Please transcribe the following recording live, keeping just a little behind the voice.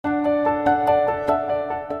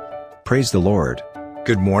Praise the Lord.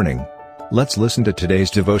 Good morning. Let's listen to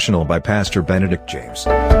today's devotional by Pastor Benedict James.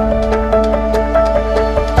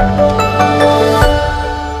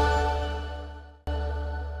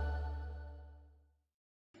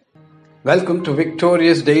 Welcome to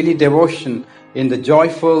Victorious Daily Devotion in the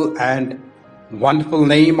joyful and wonderful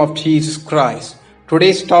name of Jesus Christ.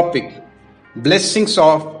 Today's topic, blessings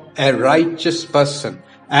of a righteous person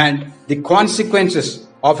and the consequences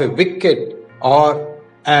of a wicked or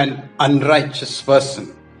an unrighteous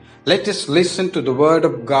person. Let us listen to the word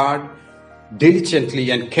of God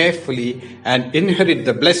diligently and carefully and inherit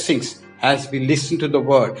the blessings as we listen to the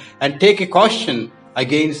word and take a caution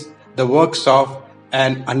against the works of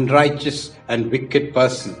an unrighteous and wicked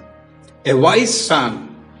person. A wise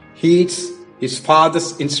son heeds his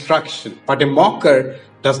father's instruction, but a mocker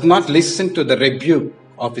does not listen to the rebuke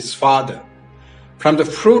of his father. From the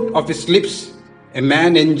fruit of his lips, a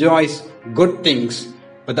man enjoys good things,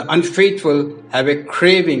 but the unfaithful have a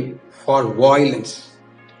craving for violence.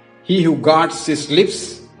 He who guards his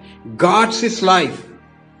lips guards his life,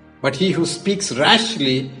 but he who speaks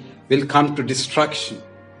rashly will come to destruction.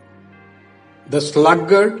 The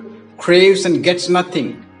sluggard craves and gets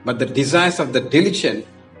nothing, but the desires of the diligent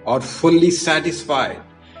are fully satisfied.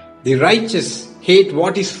 The righteous hate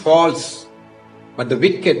what is false, but the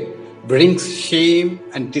wicked brings shame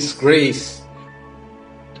and disgrace.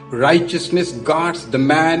 Righteousness guards the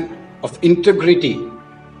man of integrity,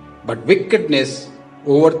 but wickedness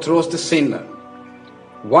overthrows the sinner.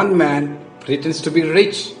 One man pretends to be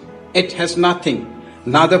rich, yet has nothing.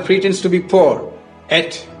 Another pretends to be poor,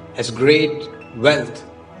 yet has great wealth.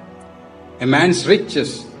 A man's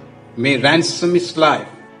riches may ransom his life,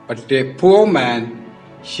 but a poor man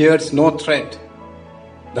hears no threat.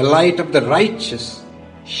 The light of the righteous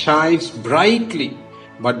shines brightly,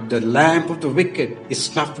 but the lamp of the wicked is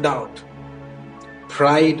snuffed out.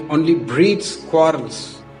 Pride only breeds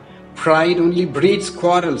quarrels. Pride only breeds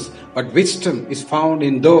quarrels, but wisdom is found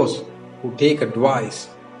in those who take advice.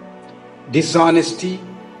 Dishonesty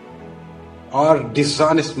or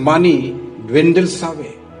dishonest money dwindles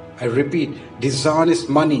away. I repeat, dishonest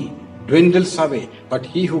money dwindles away, but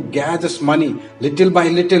he who gathers money little by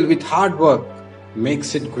little with hard work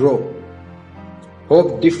makes it grow.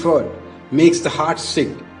 Hope deferred makes the heart sick,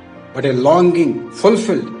 but a longing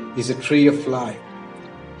fulfilled is a tree of life.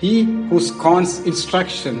 He who scorns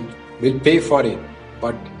instruction will pay for it,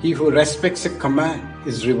 but he who respects a command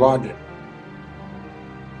is rewarded.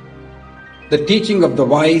 The teaching of the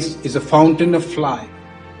wise is a fountain of life,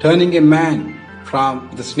 turning a man from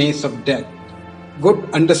the snares of death. Good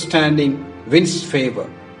understanding wins favor,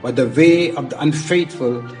 but the way of the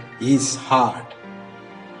unfaithful is hard.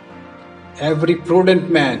 Every prudent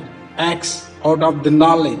man acts out of the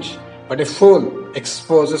knowledge, but a fool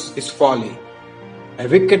exposes his folly. A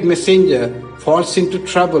wicked messenger falls into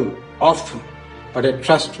trouble often, but a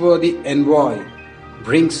trustworthy envoy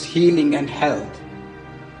brings healing and health.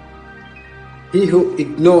 He who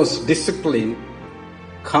ignores discipline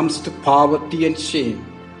comes to poverty and shame,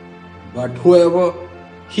 but whoever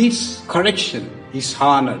heeds correction is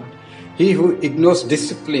honored. He who ignores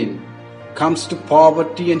discipline comes to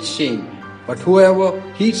poverty and shame, but whoever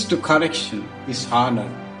heeds to correction is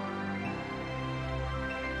honored.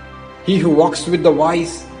 He who walks with the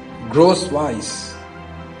wise grows wise,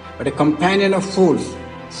 but a companion of fools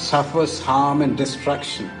suffers harm and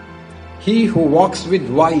destruction. He who walks with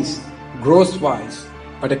wise grows wise,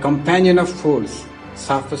 but a companion of fools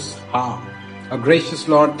suffers harm. Our gracious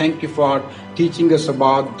Lord, thank you for teaching us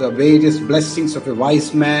about the various blessings of a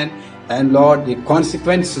wise man and, Lord, the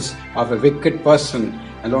consequences of a wicked person.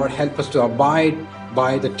 And Lord, help us to abide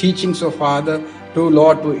by the teachings of Father,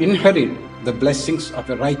 Lord, to inherit the blessings of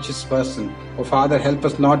a righteous person. Oh Father, help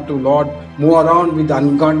us not to, Lord, move around with the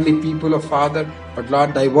ungodly people of Father, but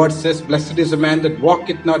Lord, thy word says, blessed is the man that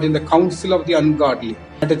walketh not in the counsel of the ungodly,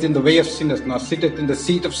 standeth in the way of sinners, nor sitteth in the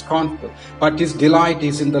seat of scornful, but his delight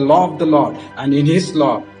is in the law of the Lord, and in his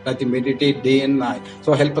law doth he meditate day and night.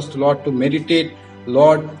 So help us, Lord, to meditate,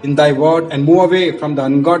 Lord, in thy word and move away from the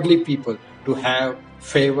ungodly people to have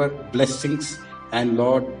favor, blessings, and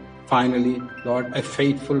Lord, finally, Lord, a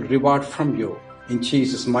faithful reward from you. In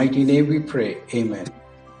Jesus' mighty name we pray. Amen.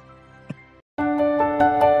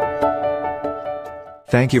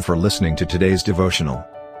 Thank you for listening to today's devotional.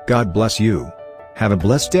 God bless you. Have a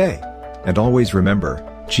blessed day. And always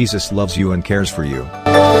remember, Jesus loves you and cares for you.